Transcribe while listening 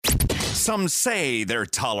Some say they're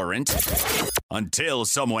tolerant until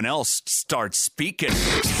someone else starts speaking.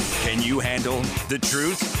 Can you handle the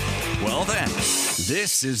truth? Well then,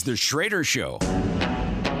 this is the SCHROEDER Show.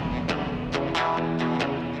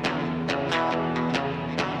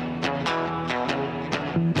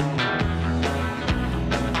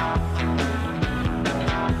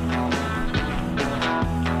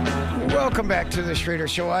 Welcome back to the SCHROEDER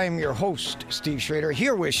Show. I am your host, Steve SCHROEDER,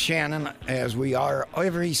 here with Shannon, as we are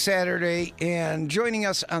every Saturday. And joining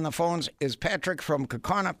us on the phones is Patrick from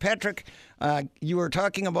Kaukauna. Patrick, you were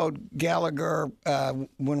talking about Gallagher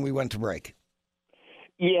when we went to break.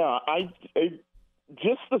 Yeah,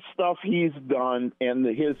 just the stuff he's done and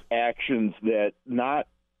his actions, that not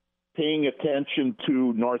paying attention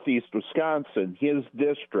to Northeast Wisconsin, his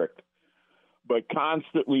district, but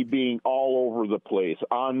constantly being all over the place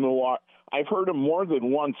on Milwaukee. I've heard him more than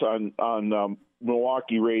once on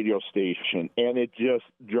Milwaukee radio station, and it just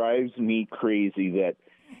drives me crazy that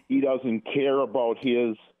he doesn't care about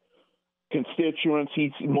his constituents.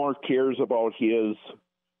 He more cares about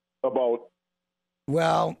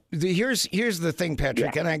Well, here's the thing,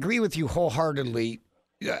 Patrick, and I agree with you wholeheartedly.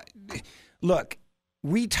 Look,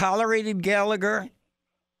 we tolerated Gallagher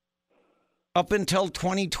up until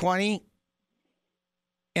 2020.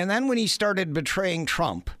 And then when he started betraying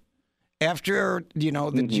Trump, after, the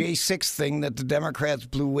J6 thing that the Democrats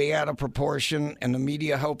blew way out of proportion and the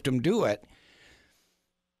media helped him do it,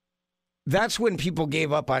 that's when people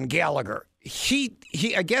gave up on Gallagher.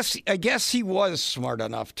 I guess he was smart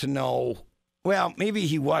enough to know, well, maybe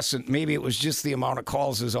he wasn't. Maybe it was just the amount of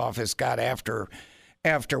calls his office got after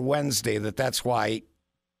Wednesday that's why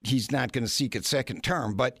he's not going to seek a second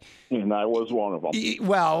term. And I was one of them.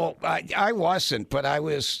 Well, I wasn't, but I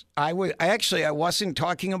wasn't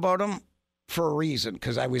talking about him for a reason,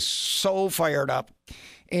 because I was so fired up.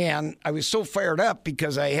 And I was so fired up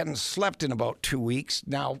because I hadn't slept in about 2 weeks.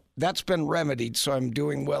 Now, that's been remedied, so I'm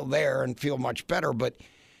doing well there and feel much better. But,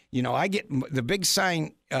 I get the big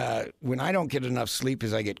sign when I don't get enough sleep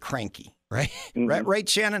is I get cranky, right? Mm-hmm. Right,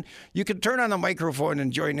 Shannon? You can turn on the microphone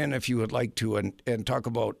and join in if you would like to and talk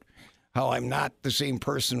about how I'm not the same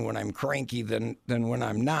person when I'm cranky than when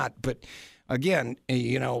I'm not. But, again,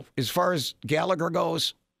 as far as Gallagher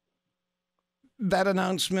goes, that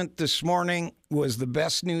announcement this morning was the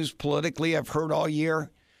best news politically I've heard all year.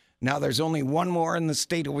 Now there's only one more in the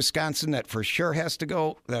state of Wisconsin that for sure has to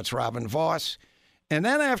go. That's Robin Vos. And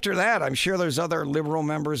then after that, I'm sure there's other liberal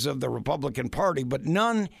members of the Republican Party, but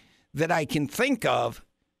none that I can think of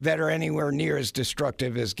that are anywhere near as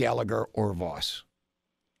destructive as Gallagher or Vos.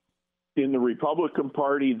 In the Republican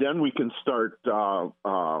Party, then we can start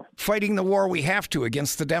fighting the war we have to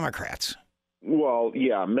against the Democrats. Well,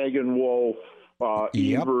 yeah, Megan Wolf,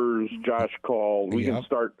 Evers, Josh Call. We can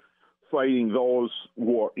start fighting those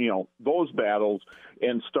those battles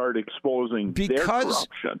and start exposing their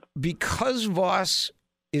corruption. Because Vos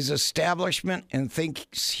is establishment and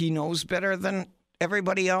thinks he knows better than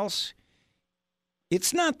everybody else,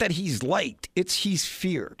 it's not that he's liked, it's he's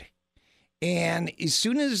feared. And as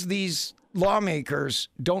soon as these lawmakers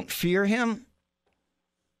don't fear him,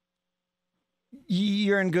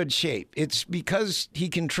 you're in good shape. It's because he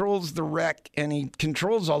controls the rec and he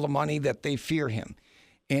controls all the money that they fear him.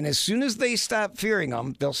 And as soon as they stop fearing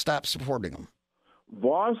him, they'll stop supporting him.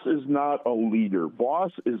 Voss is not a leader.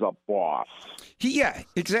 Voss is a boss. Yeah,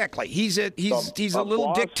 exactly. He's a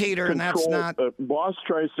little dictator, and that's not. Voss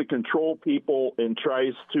tries to control people and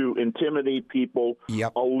tries to intimidate people.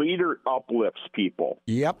 Yep. A leader uplifts people.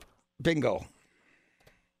 Yep. Bingo.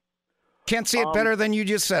 Can't say it better than you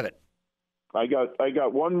just said it. I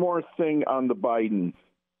got one more thing on the Biden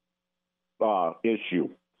issue.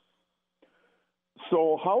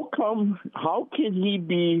 So how can he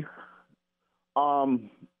be an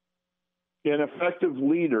effective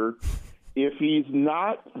leader if he's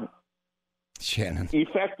not Shannon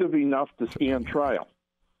effective enough to stand trial?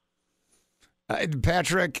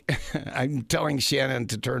 Patrick, I'm telling Shannon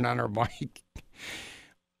to turn on her mic.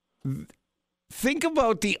 Think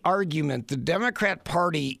about the argument the Democrat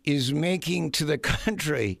Party is making to the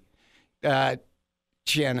country.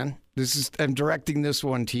 Shannon, I'm directing this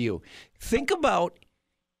one to you. Think about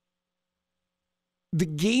the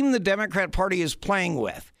game the Democrat Party is playing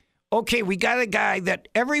with. Okay, we got a guy that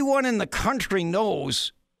everyone in the country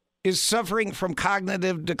knows is suffering from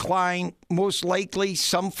cognitive decline, most likely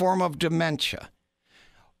some form of dementia.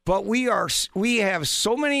 But we have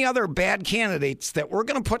so many other bad candidates that we're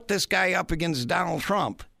going to put this guy up against Donald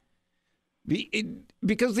Trump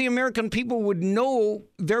because the American people would know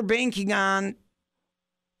they're banking on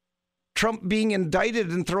Trump being indicted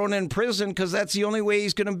and thrown in prison because that's the only way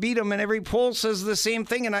he's going to beat him. And every poll says the same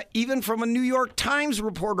thing. And even from a New York Times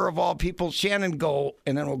reporter of all people, Shannon, go,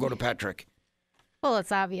 and then we'll go to Patrick. Well,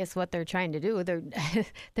 it's obvious what they're trying to do.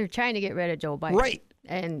 They're trying to get rid of Joe Biden. Right.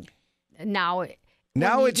 And now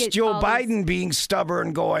it's Joe Biden being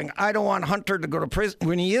stubborn, going, I don't want Hunter to go to prison.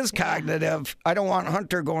 When he is cognitive, I don't want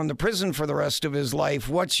Hunter going to prison for the rest of his life.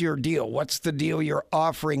 What's your deal? What's the deal you're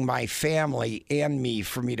offering my family and me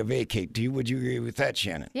for me to vacate? Would you agree with that,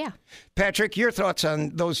 Shannon? Yeah. Patrick, your thoughts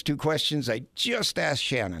on those two questions I just asked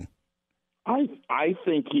Shannon? I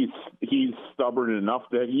think he's stubborn enough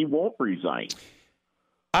that he won't resign.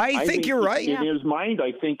 I think you're right. In his mind,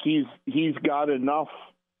 I think he's got enough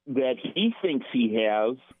that he thinks he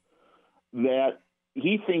has, that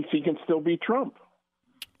he thinks he can still be Trump.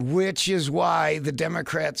 Which is why the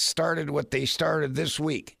Democrats started what they started this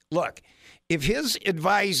week. Look, if his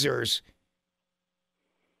advisors,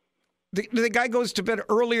 the guy goes to bed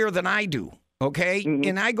earlier than I do, okay? Mm-hmm.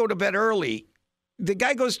 And I go to bed early. The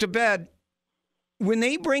guy goes to bed, when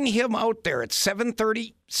they bring him out there at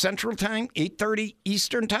 7:30 Central Time, 8:30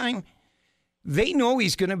 Eastern Time, they know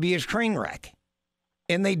he's going to be a train wreck.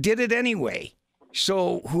 And they did it anyway.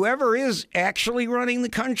 So whoever is actually running the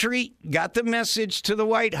country got the message to the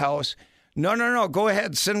White House. No, go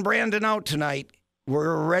ahead. Send Brandon out tonight.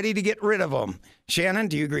 We're ready to get rid of him. Shannon,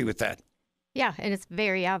 do you agree with that? Yeah, and it's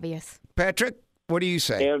very obvious. Patrick, what do you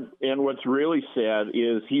say? And what's really sad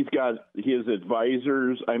is he's got his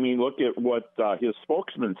advisors. I mean, look at what his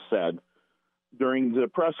spokesman said during the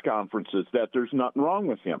press conferences, that there's nothing wrong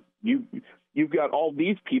with him. You've got all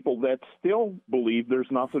these people that still believe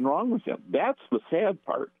there's nothing wrong with him. That's the sad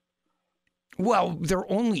part. Well,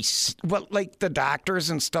 like the doctors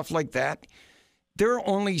and stuff like that, they're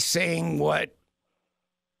only saying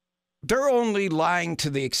they're only lying to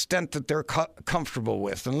the extent that they're comfortable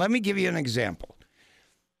with. And let me give you an example.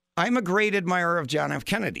 I'm a great admirer of John F.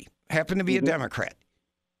 Kennedy, happened to be a Democrat.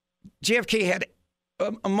 JFK had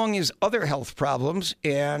among his other health problems,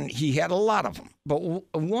 and he had a lot of them, but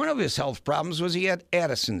one of his health problems was he had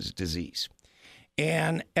Addison's disease.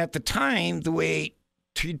 And at the time, the way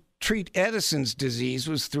to treat Addison's disease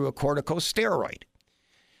was through a corticosteroid.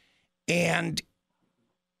 And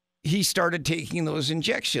he started taking those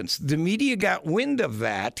injections. The media got wind of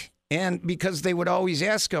that, and because they would always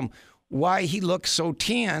ask him why he looked so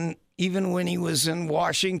tan, even when he was in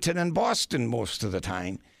Washington and Boston most of the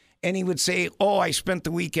time. And he would say, I spent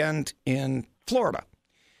the weekend in Florida.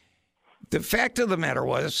 The fact of the matter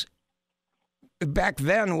was, back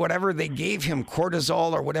then, whatever they gave him,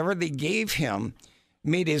 cortisol or whatever they gave him,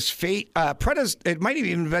 made his face, it might have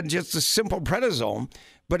even been just a simple prednisone,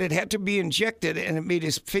 but it had to be injected, and it made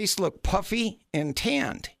his face look puffy and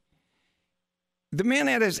tanned. The man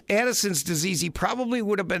had his Addison's disease. He probably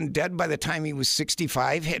would have been dead by the time he was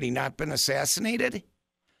 65 had he not been assassinated.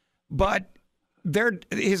 But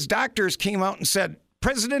his doctors came out and said,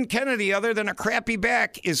 President Kennedy, other than a crappy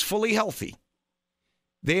back, is fully healthy.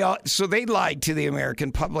 So they lied to the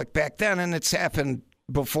American public back then, and it's happened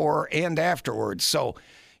before and afterwards. So,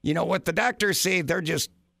 you know what the doctors say, they're just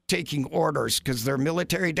taking orders because they're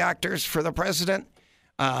military doctors for the president.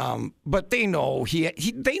 But they know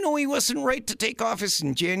they know he wasn't right to take office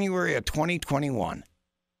in January of 2021.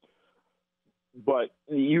 But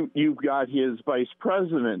you've got his vice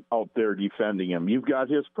president out there defending him. You've got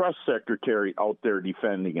his press secretary out there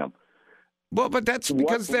defending him. Well, but that's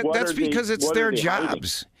because it's their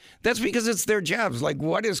jobs. That's because it's their jobs. Like,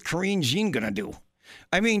 what is Karine Jean going to do?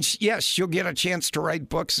 I mean, yes, she'll get a chance to write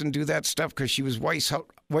books and do that stuff because she was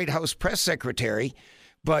White House press secretary,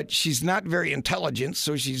 but she's not very intelligent,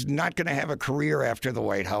 so she's not going to have a career after the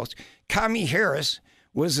White House. Kamala Harris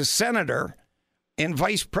was a senator and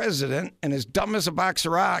vice president, and as dumb as a box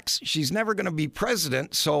of rocks, she's never going to be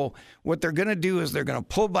president. So what they're going to do is they're going to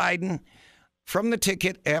pull Biden from the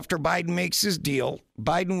ticket after Biden makes his deal.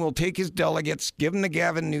 Biden will take his delegates, give them to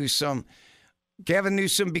Gavin Newsom. Gavin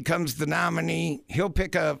Newsom becomes the nominee. He'll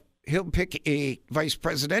pick a vice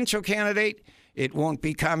presidential candidate. It won't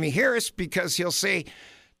be Kamala Harris because he'll say,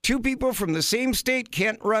 two people from the same state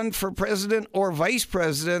can't run for president or vice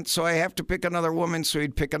president, so I have to pick another woman. So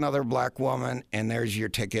he'd pick another black woman, and there's your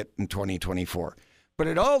ticket in 2024. But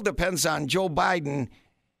it all depends on Joe Biden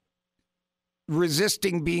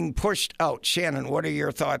resisting being pushed out. Shannon, what are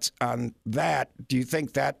your thoughts on that? Do you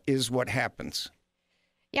think that is what happens?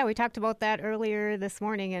 Yeah, we talked about that earlier this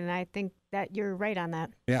morning, and I think that you're right on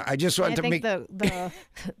that. Yeah, I just wanted to make the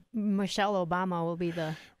Michelle Obama will be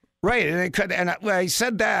the right, and it could, and I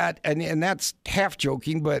said that, and that's half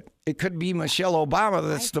joking, but it could be Michelle Obama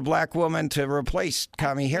that's the black woman to replace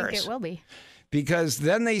Kamala Harris. I think it will be. because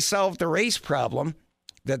then they solved the race problem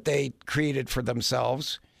that they created for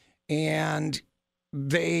themselves, and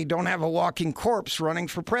they don't have a walking corpse running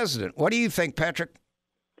for president. What do you think, Patrick?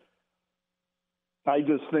 I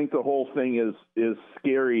just think the whole thing is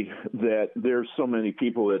scary that there's so many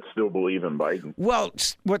people that still believe in Biden. Well,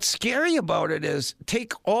 what's scary about it is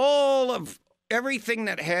take all of everything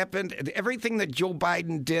that happened, everything that Joe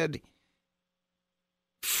Biden did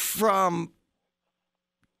from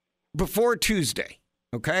before Tuesday,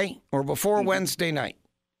 okay, or before Wednesday night.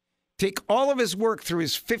 Take all of his work through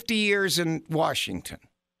his 50 years in Washington.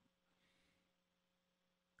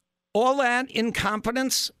 All that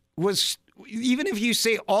incompetence was, even if you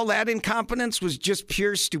say all that incompetence was just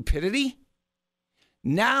pure stupidity,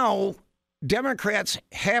 now Democrats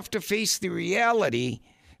have to face the reality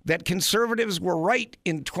that conservatives were right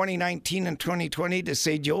in 2019 and 2020 to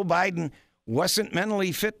say Joe Biden wasn't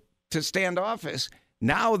mentally fit to stand office.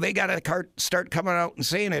 Now they got to start coming out and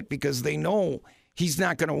saying it because they know he's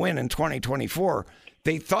not going to win in 2024.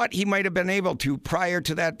 They thought he might have been able to prior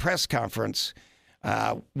to that press conference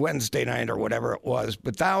Wednesday night or whatever it was,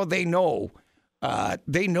 but now they know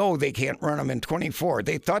they can't run him in 24.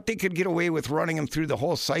 They thought they could get away with running him through the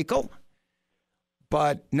whole cycle,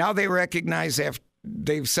 but now they recognize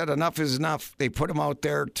they've said enough is enough. They put him out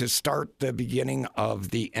there to start the beginning of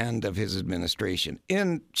the end of his administration,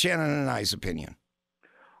 in Shannon and I's opinion.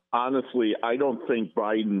 Honestly, I don't think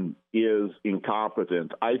Biden is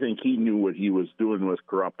incompetent. I think he knew what he was doing was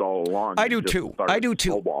corrupt all along. I do too.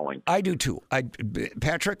 Snowballing. I do too.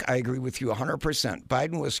 Patrick, I agree with you 100%.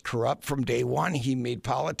 Biden was corrupt from day one. He made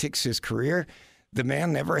politics his career. The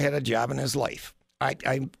man never had a job in his life.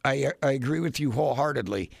 I agree with you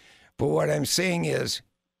wholeheartedly. But what I'm saying is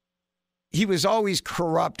he was always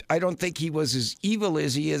corrupt. I don't think he was as evil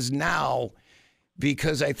as he is now,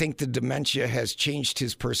 because I think the dementia has changed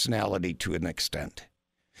his personality to an extent.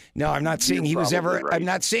 Now, I'm not saying he was ever. Right. I'm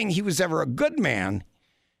not saying he was ever a good man,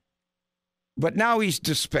 but now he's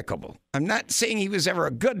despicable. I'm not saying he was ever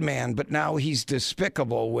a good man, but now he's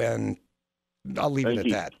despicable. I'll leave it at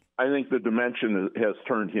that. I think the dementia has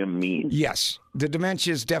turned him mean. Yes, the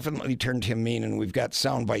dementia has definitely turned him mean, and we've got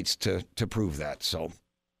sound bites to prove that. So.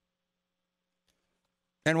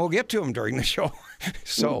 And we'll get to him during the show.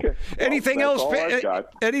 So, okay. Anything else?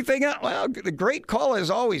 Anything else? Well, the great call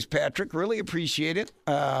as always, Patrick. Really appreciate it.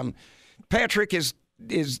 Patrick is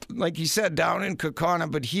like you said down in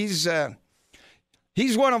Kaukauna, but he's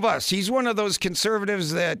one of us. He's one of those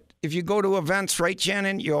conservatives that if you go to events, right,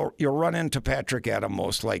 Shannon, you'll run into Patrick at them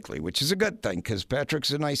most likely, which is a good thing because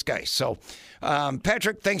Patrick's a nice guy. So,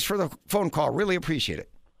 Patrick, thanks for the phone call. Really appreciate it.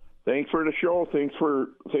 Thanks for the show. Thanks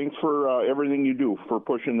for everything you do for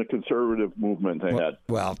pushing the conservative movement ahead.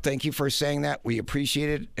 Well, thank you for saying that. We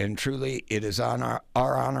appreciate it, and truly, it is on our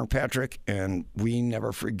honor, Patrick, and we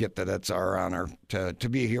never forget that it's our honor to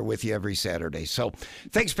be here with you every Saturday. So,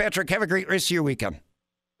 thanks, Patrick. Have a great rest of your weekend.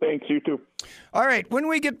 Thanks, you too. All right, when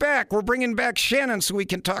we get back, we're bringing back Shannon so we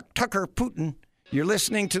can talk Tucker Putin. You're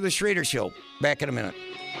listening to The Schroeder Show. Back in a minute.